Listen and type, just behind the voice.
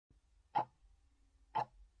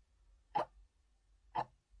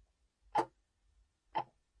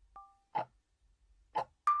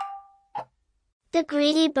The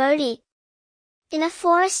Greedy Birdy. In a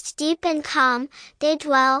forest deep and calm, they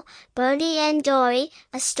dwell, Birdy and Dory,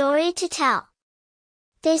 a story to tell.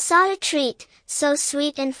 They sought a treat, so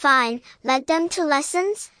sweet and fine, led them to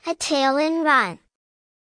lessons, a tale in rhyme.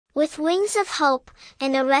 With wings of hope,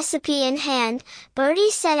 and a recipe in hand,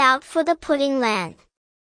 Birdy set out for the pudding land.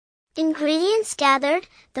 Ingredients gathered,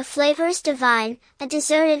 the flavors divine, a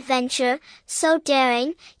dessert adventure, so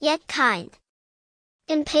daring, yet kind.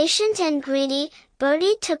 Impatient and greedy,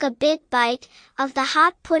 Birdy took a big bite of the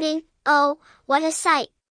hot pudding. Oh, what a sight!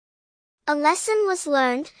 A lesson was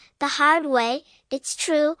learned, the hard way, it's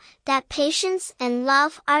true, that patience and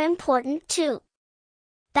love are important too.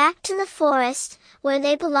 Back to the forest, where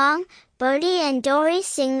they belong, Birdy and Dory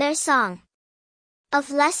sing their song of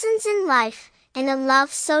lessons in life, and a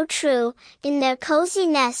love so true, in their cozy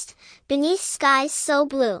nest, beneath skies so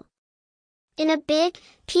blue. In a big,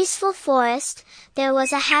 peaceful forest, there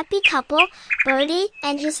was a happy couple, Birdy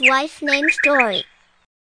and his wife named Dory.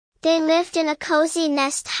 They lived in a cozy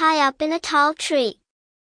nest high up in a tall tree.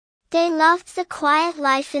 They loved the quiet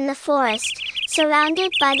life in the forest,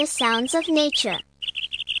 surrounded by the sounds of nature.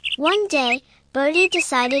 One day, Birdy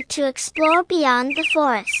decided to explore beyond the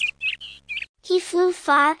forest. He flew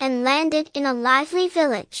far and landed in a lively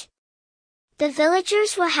village. The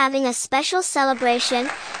villagers were having a special celebration,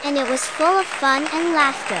 and it was full of fun and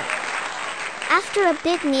laughter. After a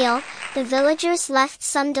big meal, the villagers left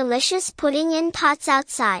some delicious pudding in pots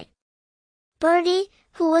outside. Birdy,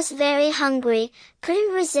 who was very hungry,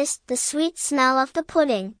 couldn't resist the sweet smell of the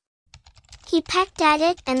pudding. He pecked at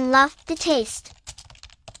it and loved the taste.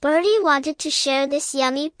 Birdy wanted to share this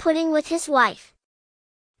yummy pudding with his wife.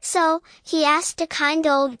 So, he asked a kind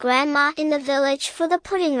old grandma in the village for the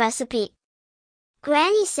pudding recipe.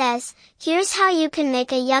 Granny says, here's how you can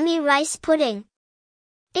make a yummy rice pudding.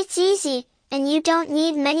 It's easy, and you don't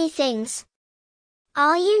need many things.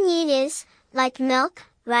 All you need is, like milk,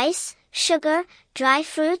 rice, sugar, dry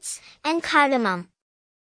fruits, and cardamom.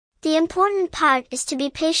 The important part is to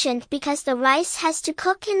be patient because the rice has to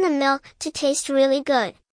cook in the milk to taste really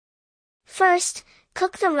good. First,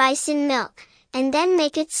 cook the rice in milk, and then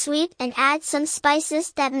make it sweet and add some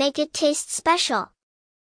spices that make it taste special.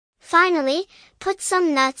 Finally, put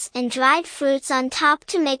some nuts and dried fruits on top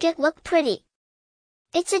to make it look pretty.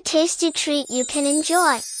 It's a tasty treat you can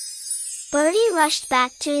enjoy. Birdy rushed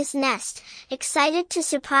back to his nest, excited to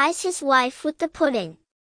surprise his wife with the pudding.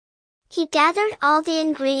 He gathered all the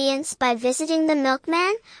ingredients by visiting the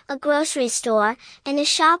milkman, a grocery store, and a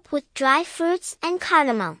shop with dry fruits and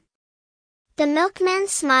cardamom. The milkman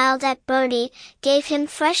smiled at Birdy, gave him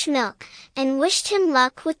fresh milk, and wished him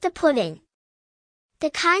luck with the pudding. The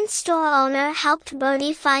kind store owner helped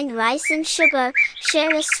Birdy find rice and sugar,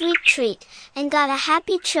 shared a sweet treat, and got a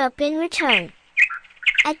happy chirp in return.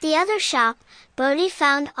 At the other shop, Birdy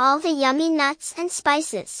found all the yummy nuts and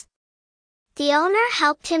spices. The owner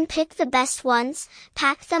helped him pick the best ones,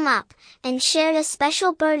 pack them up, and shared a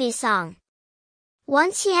special Birdy song.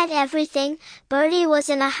 Once he had everything, Birdy was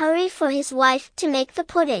in a hurry for his wife to make the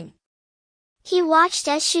pudding. He watched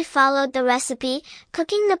as she followed the recipe,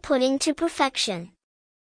 cooking the pudding to perfection.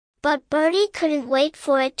 But Birdy couldn't wait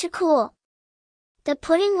for it to cool. The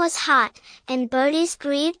pudding was hot, and Birdy's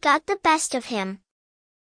greed got the best of him.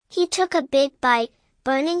 He took a big bite,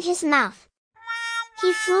 burning his mouth.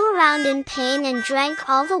 He flew around in pain and drank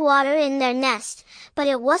all the water in their nest, but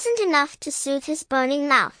it wasn't enough to soothe his burning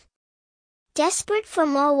mouth. Desperate for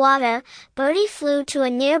more water, Birdy flew to a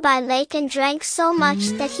nearby lake and drank so much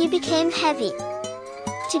that he became heavy.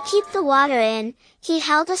 To keep the water in, he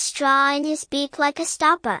held a straw in his beak like a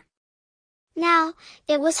stopper. Now,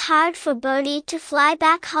 it was hard for Birdy to fly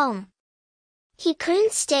back home. He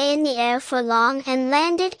couldn't stay in the air for long and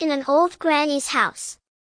landed in an old granny's house.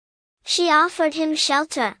 She offered him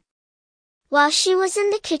shelter. While she was in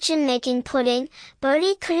the kitchen making pudding,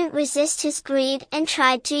 Birdy couldn't resist his greed and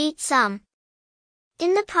tried to eat some.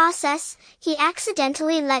 In the process, he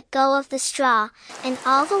accidentally let go of the straw, and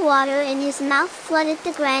all the water in his mouth flooded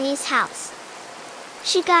the granny's house.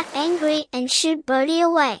 She got angry and shooed Birdy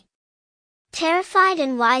away. Terrified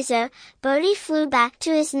and wiser, Birdy flew back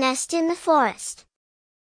to his nest in the forest.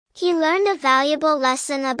 He learned a valuable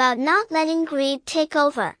lesson about not letting greed take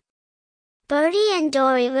over. Birdy and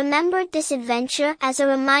Dory remembered this adventure as a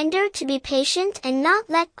reminder to be patient and not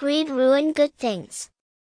let greed ruin good things.